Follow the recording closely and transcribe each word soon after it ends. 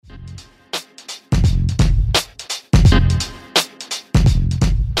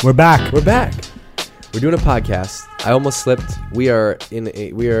We're back. We're back. We're doing a podcast. I almost slipped. We are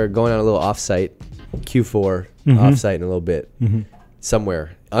going on a little offsite, Q4 offsite in a little bit,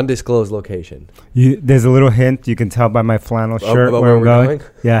 somewhere, undisclosed location. There's a little hint. You can tell by my flannel shirt about where I'm we're going.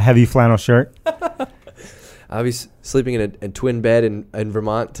 Yeah, heavy flannel shirt. I'll be sleeping in a twin bed in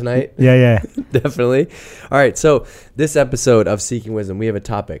Vermont tonight. Yeah. Definitely. All right. So this episode of Seeking Wisdom, we have a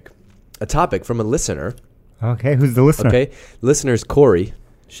topic from a listener. Okay, who's the listener? Okay, listener is Corey.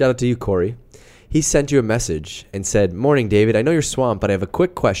 Shout out to you, Corey. He sent you a message and said, "Morning, David. I know you're swamped, but I have a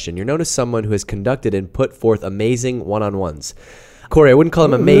quick question. You're known as someone who has conducted and put forth amazing one-on-ones." Corey, I wouldn't call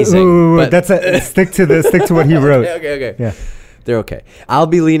him amazing. But That's stick to what he wrote. Okay. Yeah. They're okay. I'll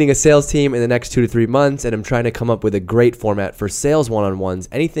be leading a sales team in the next 2 to 3 months, and I'm trying to come up with a great format for sales one-on-ones.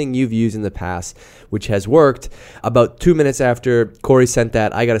 Anything you've used in the past which has worked. About 2 minutes after Corey sent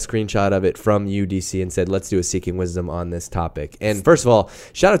that, I got a screenshot of it from UDC and said, let's do a Seeking Wisdom on this topic. And first of all,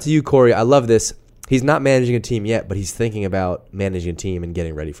 shout out to you, Corey. I love this. He's not managing a team yet, but he's thinking about managing a team and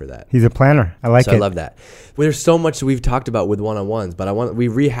getting ready for that. He's a planner. I like it. I love that. Well, there's so much that we've talked about with one-on-ones, but we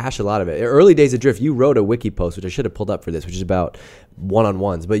rehash a lot of it. Early days of Drift, you wrote a wiki post, which I should have pulled up for this, which is about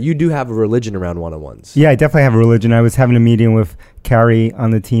one-on-ones. But you do have a religion around one-on-ones. Yeah, I definitely have a religion. I was having a meeting with Carrie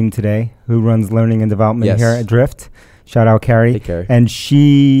on the team today, who runs learning and development here at Drift. Shout out, Carrie. Hey, Carrie. And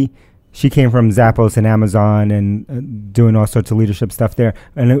she came from Zappos and Amazon and doing all sorts of leadership stuff there.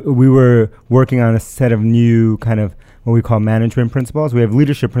 And we were working on a set of new kind of what we call management principles. We have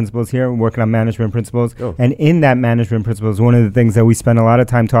leadership principles here. We're working on management principles. Oh. And in that management principles, one of the things that we spent a lot of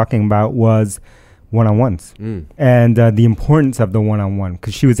time talking about was one-on-ones and the importance of the one-on-one.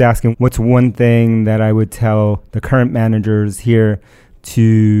 Because she was asking, what's one thing that I would tell the current managers here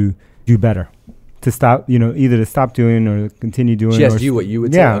to do better? To stop, either to stop doing or continue doing. She asked you what you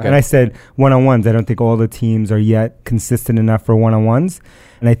would say. Yeah, okay. And I said one-on-ones. I don't think all the teams are yet consistent enough for one-on-ones.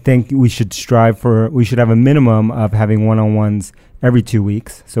 And I think we should have a minimum of having one-on-ones every 2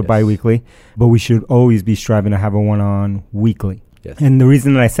 weeks, so bi-weekly. But we should always be striving to have a one-on weekly. Yes. And the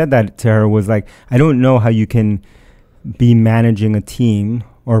reason that I said that to her was like, I don't know how you can be managing a team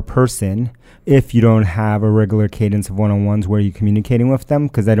or a person if you don't have a regular cadence of one-on-ones where you're communicating with them,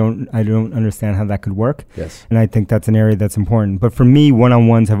 because I don't understand how that could work. Yes. And I think that's an area that's important. But for me,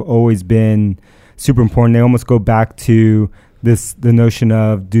 one-on-ones have always been super important. They almost go back to the notion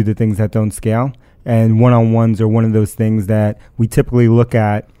of do the things that don't scale. And one-on-ones are one of those things that we typically look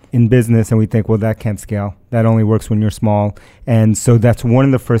at in business and we think, well, that can't scale. That only works when you're small. And so that's one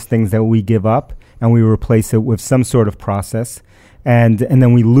of the first things that we give up, and we replace it with some sort of process. And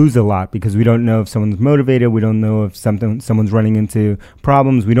then we lose a lot because we don't know if someone's motivated. We don't know if someone's running into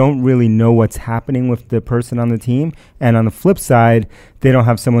problems. We don't really know what's happening with the person on the team. And on the flip side, they don't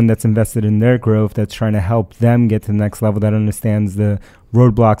have someone that's invested in their growth, that's trying to help them get to the next level, that understands the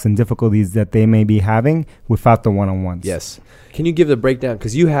roadblocks and difficulties that they may be having without the one-on-ones. Yes. Can you give the breakdown?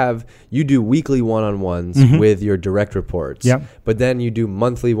 Because you do weekly one-on-ones with your direct reports. Yep. But then you do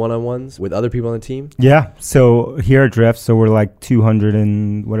monthly one-on-ones with other people on the team? Yeah. So here at Drift, we're like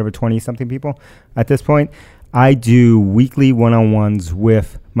 20 something people at this point. I do weekly one-on-ones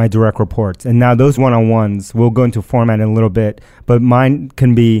with my direct reports. And now those one-on-ones, we'll go into format in a little bit, but mine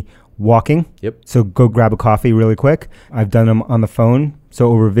can be walking. Yep. So go grab a coffee really quick. I've done them on the phone. So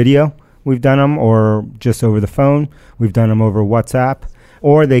over video, we've done them, or just over the phone. We've done them over WhatsApp,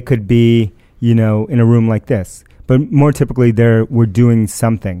 or they could be, in a room like this. But more typically, we're doing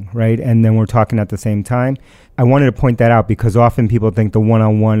something, right? And then we're talking at the same time. I wanted to point that out because often people think the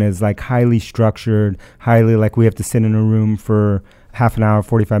one-on-one is like highly structured, highly like we have to sit in a room for half an hour,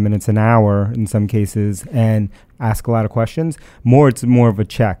 45 minutes, an hour in some cases, and ask a lot of questions. It's more of a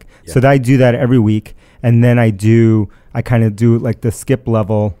check. Yeah. So I do that every week. And then I kind of do like the skip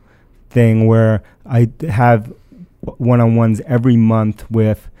level thing where I have one-on-ones every month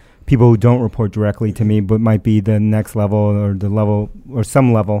with people who don't report directly to me, but might be the next level or the level or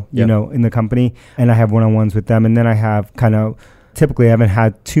some level, in the company. And I have one-on-ones with them. And then I have typically I haven't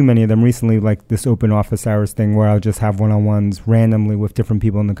had too many of them recently, like this open office hours thing where I'll just have one-on-ones randomly with different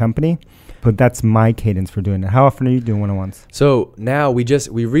people in the company. But that's my cadence for doing it. How often are you doing one-on-ones? So now we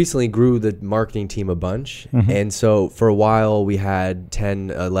recently grew the marketing team a bunch. And so for a while we had 10,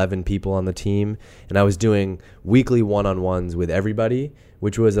 11 people on the team. And I was doing weekly one-on-ones with everybody,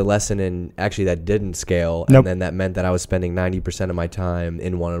 which was a lesson in actually that didn't scale. Nope. And then that meant that I was spending 90% of my time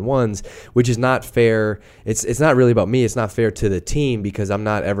in one-on-ones, which is not fair. It's not really about me. It's not fair to the team because I'm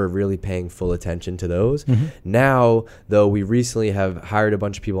not ever really paying full attention to those. Now, though, we recently have hired a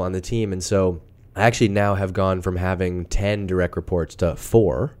bunch of people on the team. And so I actually now have gone from having 10 direct reports to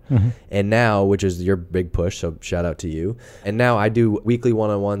 4. And now, which is your big push, so shout out to you. And now I do weekly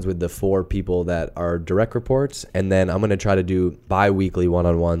one-on-ones with the 4 people that are direct reports. And then I'm going to try to do bi-weekly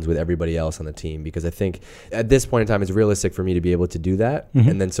one-on-ones with everybody else on the team, because I think at this point in time, it's realistic for me to be able to do that.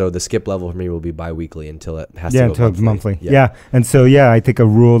 And then so the skip level for me will be bi-weekly until it has to go until it's monthly. Yeah. Yeah. And so, I think a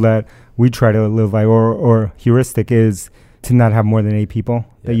rule that we try to live by or heuristic is to not have more than 8 people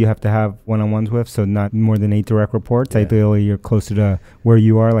that you have to have one-on-ones with, so not more than 8 direct reports. Ideally, you're closer to where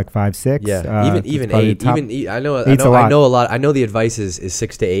you are, like 5, 6. Yeah, even 8. I know a lot. I know the advice is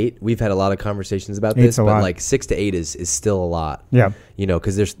 6 to 8. We've had a lot of conversations about this, but like 6 to 8 is still a lot. Yeah, you know,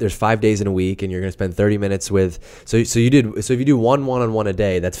 because there's 5 days in a week, and you're going to spend 30 minutes with. So if you do one-on-one a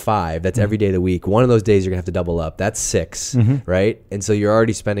day, that's 5. That's every day of the week. One of those days you're going to have to double up. That's 6, right? And so you're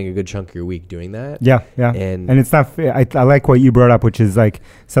already spending a good chunk of your week doing that. Yeah. And it's not fair. I like what you brought up, which is like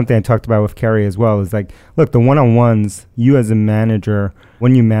something I talked about with Kerry as well, is like, look, the one-on-ones, you as a manager,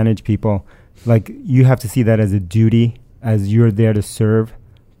 when you manage people, like you have to see that as a duty, as you're there to serve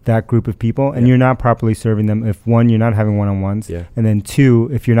that group of people, and you're not properly serving them if, 1, you're not having one-on-ones, and then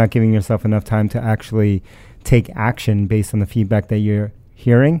 2, if you're not giving yourself enough time to actually take action based on the feedback that you're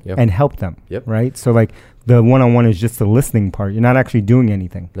hearing and help them, right? So like the one-on-one is just the listening part. You're not actually doing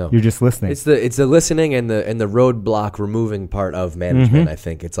anything. No. You're just listening. It's the listening and the roadblock removing part of management. I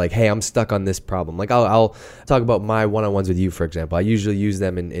think it's like, hey, I'm stuck on this problem. Like I'll talk about my one-on-ones with you, for example. I usually use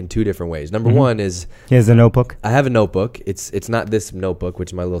them in 2 different ways. Number one is, here's a notebook. I have a notebook. It's not this notebook, which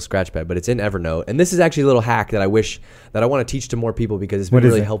is my little scratch pad, but it's in Evernote. And this is actually a little hack that I want to teach to more people, because it's been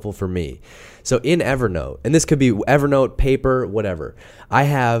really helpful for me. So in Evernote, and this could be Evernote, paper, whatever, I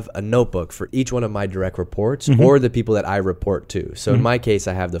have a notebook for each one of my direct reports or the people that I report to. So in my case,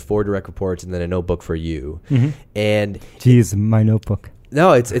 I have the 4 direct reports and then a notebook for you. And geez, my notebook.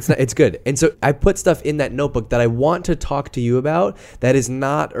 No, it's good. And so I put stuff in that notebook that I want to talk to you about that is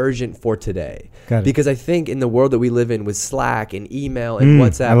not urgent for today. Because I think in the world that we live in with Slack and email and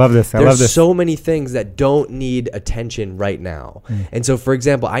WhatsApp, I love this. There's so many things that don't need attention right now. And so, for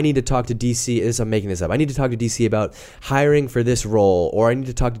example, I need to talk to DC. I'm making this up. I need to talk to DC about hiring for this role, or I need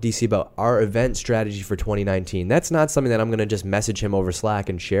to talk to DC about our event strategy for 2019. That's not something that I'm going to just message him over Slack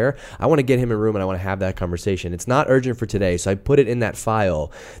and share. I want to get him in a room and I want to have that conversation. It's not urgent for today, so I put it in that file.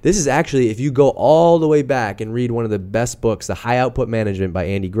 This is actually, if you go all the way back and read one of the best books, The High Output Management by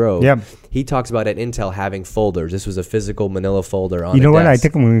Andy Grove, he talks about at Intel having folders. This was a physical manila folder on a desk. I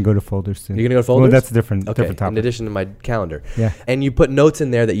think I'm going to go to folders soon. You're going to go to folders? Well, that's a different topic. In addition to my calendar. Yeah. And you put notes in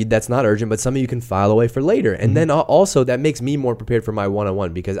there that's not urgent, but some of you can file away for later. And then also that makes me more prepared for my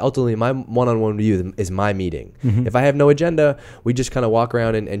one-on-one, because ultimately my one-on-one with you is my meeting. If I have no agenda, we just kind of walk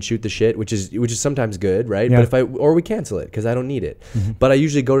around and shoot the shit, which is sometimes good, right? Yeah. But or we cancel it because I don't need it. But I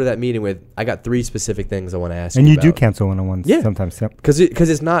usually go to that meeting with, I got 3 specific things I want to ask you about. And you do cancel one-on-ones sometimes. Yep. Because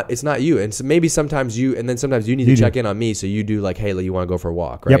it's not you. And so maybe sometimes you need to check in on me. So you do like, hey, you want to go for a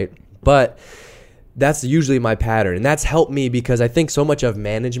walk, right? Yep. But that's usually my pattern. And that's helped me, because I think so much of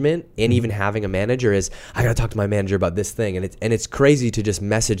management and even having a manager is, I got to talk to my manager about this thing. And it's crazy to just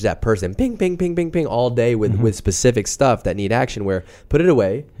message that person, ping, ping, ping, ping, ping, all day with specific stuff that need action, where put it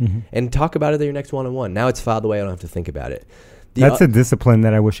away and talk about it at your next one-on-one. Now it's filed away. I don't have to think about it. That's a discipline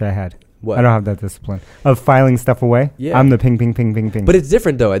that I wish I had. What? I don't have that discipline of filing stuff away. Yeah. I'm the ping, ping, ping, ping, ping. But it's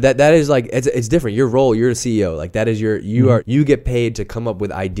different though. That is like, it's different. Your role, you're a CEO. Like that is you get paid to come up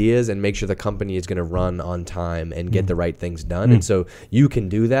with ideas and make sure the company is going to run on time and get the right things done. And so you can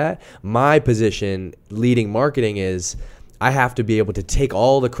do that. My position leading marketing is, I have to be able to take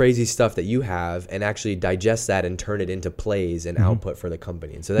all the crazy stuff that you have and actually digest that and turn it into plays and output for the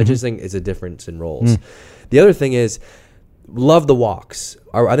company. And so that just is a difference in roles. The other thing is, love the walks.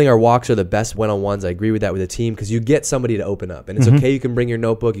 I think our walks are the best one-on-ones. I agree with that with a team, because you get somebody to open up. And it's okay, you can bring your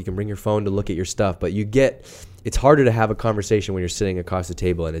notebook, you can bring your phone to look at your stuff, but it's harder to have a conversation when you're sitting across the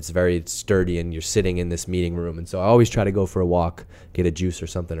table and it's very sturdy and you're sitting in this meeting room. And so I always try to go for a walk, get a juice or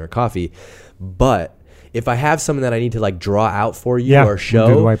something or coffee. But if I have something that I need to like draw out for you or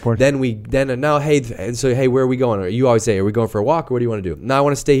show, hey, where are we going? Or you always say, are we going for a walk, or what do you want to do? No, I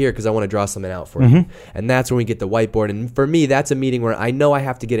want to stay here because I want to draw something out for you. And that's when we get the whiteboard. And for me, that's a meeting where I know I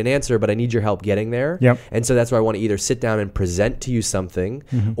have to get an answer, but I need your help getting there. Yep. And so that's where I want to either sit down and present to you something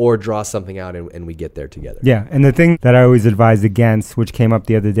or draw something out and we get there together. Yeah. And the thing that I always advise against, which came up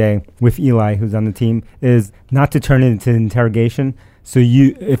the other day with Eli, who's on the team, is not to turn it into an interrogation. So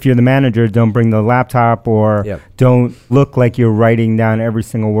if you're the manager, don't bring the laptop or don't look like you're writing down every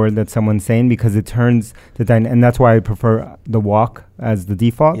single word that someone's saying, because it turns and that's why I prefer the walk as the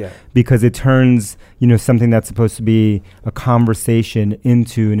default Yeah. because it turns, something that's supposed to be a conversation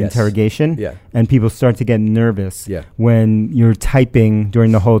into an Yes. interrogation. Yeah. And people start to get nervous Yeah. when you're typing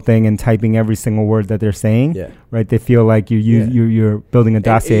during the whole thing and typing every single word that they're saying. Yeah. Right? They feel like you're building a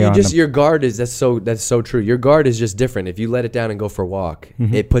dossier on them. Your guard is that's so true. Your guard is just different. If you let it down and go for a walk,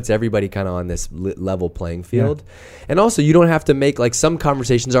 it puts everybody kind of on this level playing field. And also, you don't have to make like some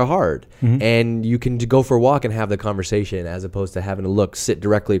conversations are hard, and you can go for a walk and have the conversation as opposed to having to sit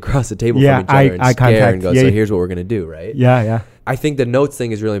directly across the table from each other and eye stare contact. and go. Yeah, So yeah. here's what we're gonna do, right? Yeah. I think the notes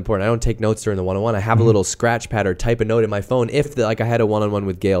thing is really important. I don't take notes during the one-on-one. I have a little scratch pad or type a note in my phone. I had a one-on-one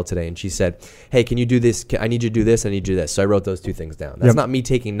with Gail today, and she said, "Hey, can you do this? I need you to do this. I need you to do this." So I wrote those two things down. That's Yep. not me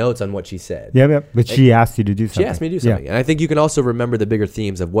taking notes on what she said. Yep. But she asked you to do something. She asked me to do something. And I think you can also remember the bigger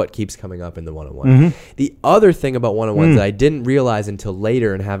themes of what keeps coming up in the one-on-one. Mm-hmm. The other thing about one-on-ones that I didn't realize until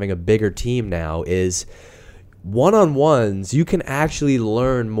later and having a bigger team now is one-on-ones, you can actually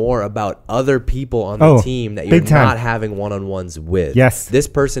learn more about other people on the team that you're big time. not having one-on-ones with. Yes. This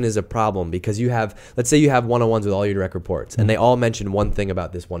person is a problem because let's say you have one-on-ones with all your direct reports and they all mention one thing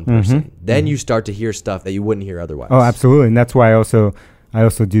about this one person. Then you start to hear stuff that you wouldn't hear otherwise. Oh, absolutely. And that's why I also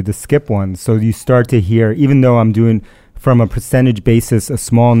do the skip ones. So you start to hear, even though I'm doing from a percentage basis, a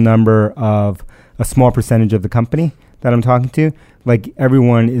small percentage of the company that I'm talking to, like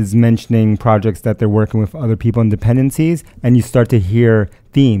everyone is mentioning projects that they're working with other people and dependencies, and you start to hear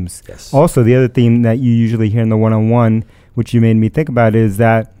themes. Yes. Also, the other theme that you usually hear in the one-on-one, which you made me think about, is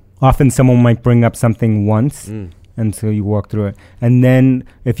that often someone might bring up something once, and so you walk through it. And then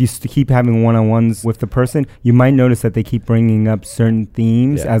if you keep having one-on-ones with the person, you might notice that they keep bringing up certain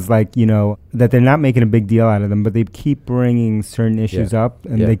themes as that they're not making a big deal out of them, but they keep bringing certain issues up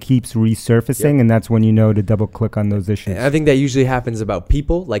and they keep resurfacing. And that's when you know to double click on those issues. And I think that usually happens about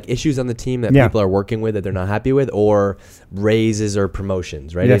people, like issues on the team that people are working with that they're not happy with, or raises or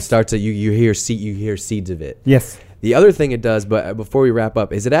promotions, right? Yes. It starts to, you hear seeds of it. Yes. The other thing it does, but before we wrap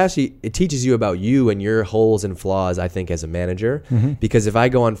up, is it teaches you about you and your holes and flaws, I think, as a manager. Because if I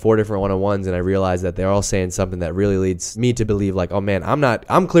go on 4 different one-on-ones and I realize that they're all saying something that really leads me to believe like, oh man,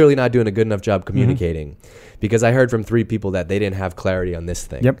 I'm clearly not doing a good enough job communicating because I heard from 3 people that they didn't have clarity on this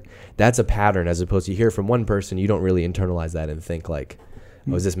thing. Yep. That's a pattern, as opposed to you hear from one person, you don't really internalize that and think like,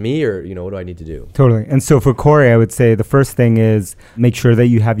 oh, is this me, or what do I need to do? Totally. And so for Corey, I would say the first thing is make sure that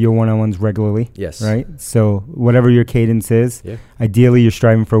you have your one-on-ones regularly. Yes. Right? So whatever your cadence is, ideally you're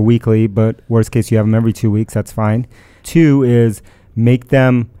striving for weekly, but worst case you have them every 2 weeks, that's fine. 2 is make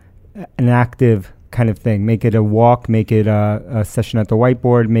them an active kind of thing. Make it a walk, make it a session at the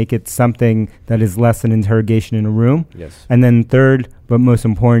whiteboard, make it something that is less an interrogation in a room. Yes. And then 3rd, but most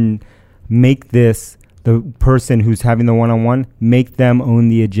important, make this the person who's having the one-on-one, make them own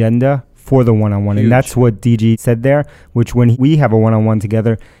the agenda for the one-on-one. Huge. And that's what DG said there, which when we have a one-on-one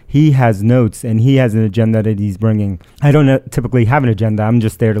together, he has notes and he has an agenda that he's bringing. I don't typically have an agenda. I'm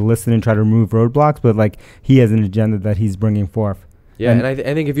just there to listen and try to remove roadblocks, but like he has an agenda that he's bringing forth. Yeah, and I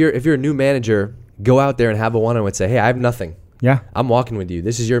think if you're a new manager, go out there and have a one-on-one and say, hey, I have nothing. Yeah. I'm walking with you.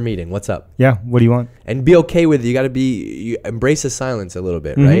 This is your meeting. What's up? Yeah. What do you want? And be okay with it. You got to you embrace the silence a little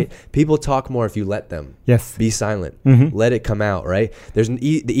bit, right? People talk more if you let them. Yes. Be silent. Let it come out, right? There's the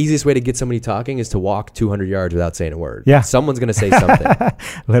easiest way to get somebody talking is to walk 200 yards without saying a word. Yeah. Someone's going to say something.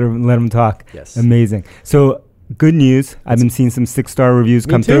 Let them talk. Yes. Amazing. So good news. I've been seeing some 6-star reviews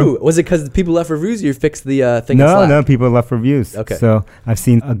come through. Was it because people left reviews or you fixed the thing in Slack? No, people left reviews. Okay. So I've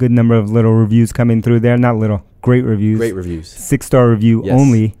seen a good number of little reviews coming through there. Not little, great reviews. Great reviews. 6-star review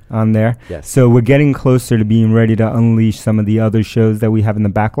only on there. Yes. So we're getting closer to being ready to unleash some of the other shows that we have in the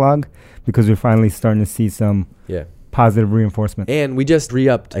backlog because we're finally starting to see some positive reinforcement. And we just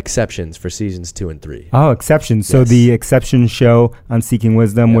re-upped exceptions for seasons 2 and 3. Oh, exceptions. So Yes. the exception show on Seeking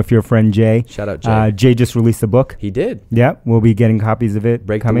Wisdom with your friend Jay. Shout out Jay. Jay just released a book. He did. Yeah, we'll be getting copies of it.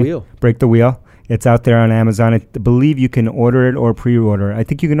 Break coming. the Wheel. Break the Wheel. It's out there on Amazon. I believe you can order it or pre-order. I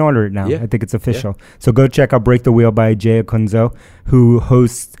think you can order it now. Yeah. I think it's official. So go check out Break the Wheel by Jay Akunzo, who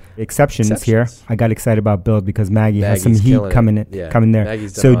hosts Exceptions here. I got excited about Build because Maggie has some heat coming there.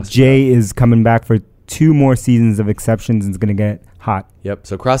 Maggie's done So awesome Jay is coming back for 2 more seasons of Exceptions and it's going to get hot. Yep.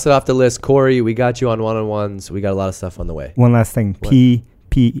 So cross it off the list. Corey, we got you on one-on-ones. We got a lot of stuff on the way. One last thing.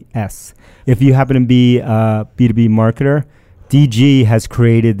 PPS. If you happen to be a B2B marketer, DG has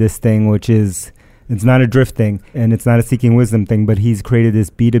created this thing, which is It's not a Drift thing, and it's not a Seeking Wisdom thing, but he's created this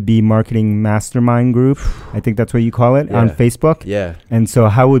B2B marketing mastermind group. I think that's what you call it on Facebook. Yeah. And so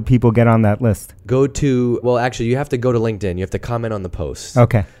how would people get on that list? Actually, you have to go to LinkedIn. You have to comment on the post.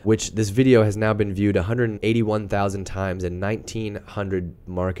 Okay. Which this video has now been viewed 181,000 times, and 1,900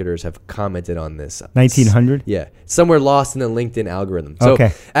 marketers have commented on this. 1,900? Yeah. Somewhere lost in the LinkedIn algorithm. So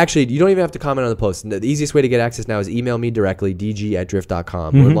actually, you don't even have to comment on the post. The easiest way to get access now is email me directly,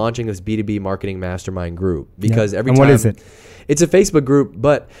 dg@drift.com. We're launching this B2B marketing mastermind group because every time. And what is it? It's a Facebook group,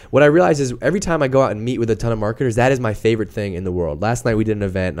 but what I realize is every time I go out and meet with a ton of marketers, that is my favorite thing in the world. Last night we did an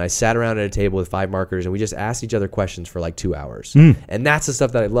event, and I sat around at a table with 5 marketers, and we just asked each other questions for like 2 hours. And that's the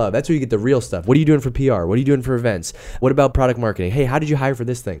stuff that I love. That's where you get the real stuff. What are you doing for PR? What are you doing for events? What about product marketing? Hey, how did you hire for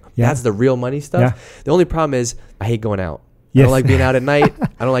this thing? Yeah. That's the real money stuff. Yeah. The only problem is I hate going out. Yes. I don't like being out at night.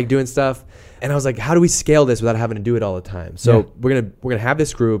 I don't like doing stuff. And I was like, how do we scale this without having to do it all the time? So we're gonna have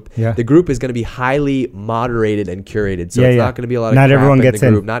this group. Yeah. The group is gonna be highly moderated and curated. So it's not gonna be a lot of not crap everyone in gets the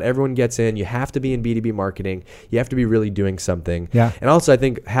group. in. Not everyone gets in. You have to be in B2B marketing. You have to be really doing something. Yeah. And also I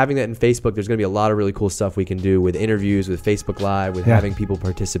think having that in Facebook, there's gonna be a lot of really cool stuff we can do with interviews, with Facebook Live, with having people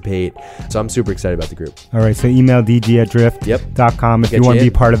participate. So I'm super excited about the group. All right. So email dg@drift.com if you want to be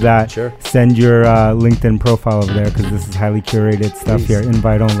part of that. Sure. Send your LinkedIn profile over there because this is highly curated stuff here.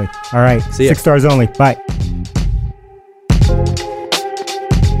 Invite only. All right. See ya. 6 stars only. Bye.